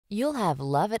You'll have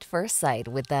love at first sight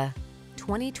with the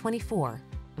 2024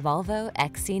 Volvo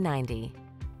XC90.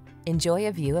 Enjoy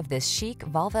a view of this chic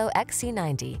Volvo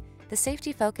XC90, the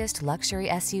safety-focused luxury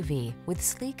SUV with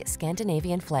sleek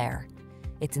Scandinavian flair.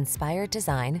 Its inspired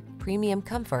design, premium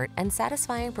comfort, and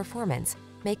satisfying performance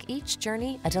make each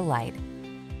journey a delight.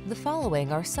 The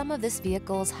following are some of this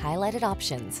vehicle's highlighted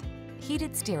options: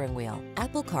 heated steering wheel,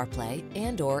 Apple CarPlay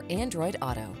and/or Android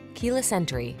Auto, keyless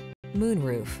entry,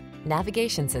 moonroof,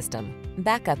 navigation system,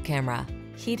 backup camera,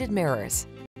 heated mirrors,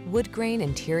 wood grain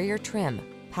interior trim,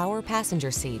 power passenger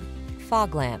seat,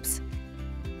 fog lamps.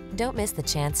 Don't miss the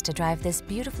chance to drive this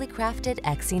beautifully crafted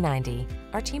XC90.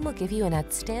 Our team will give you an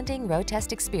outstanding road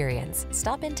test experience.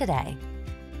 Stop in today.